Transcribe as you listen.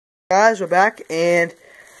Guys, we're back, and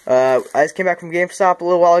I just came back from GameStop a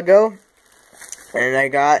little while ago, and I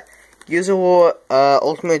got Gears of War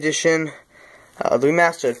Ultimate Edition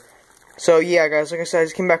remastered. So yeah, guys, like I said, I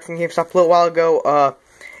just came back from GameStop a little while ago.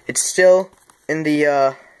 It's still in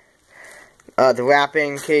the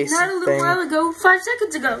wrapping case. Not a little while ago, 5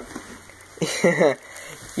 seconds ago.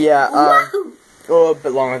 Yeah, a little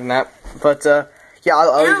bit longer than that, but yeah,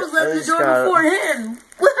 I was left the door before him.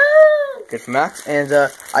 Woohoo! Good for Max, and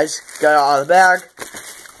I just got it out of the bag.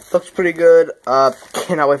 Looks pretty good.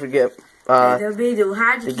 Cannot wait to get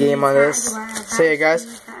the game on this. So yeah,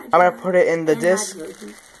 guys, I'm gonna put it in the disc,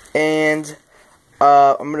 and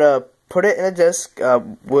I'm gonna put it in the disc.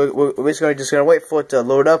 We're just gonna wait for it to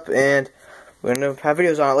load up, and we're gonna have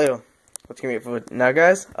videos on it later. Let's get it for now,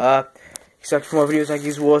 guys. Expect more videos like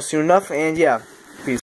these soon enough, and yeah.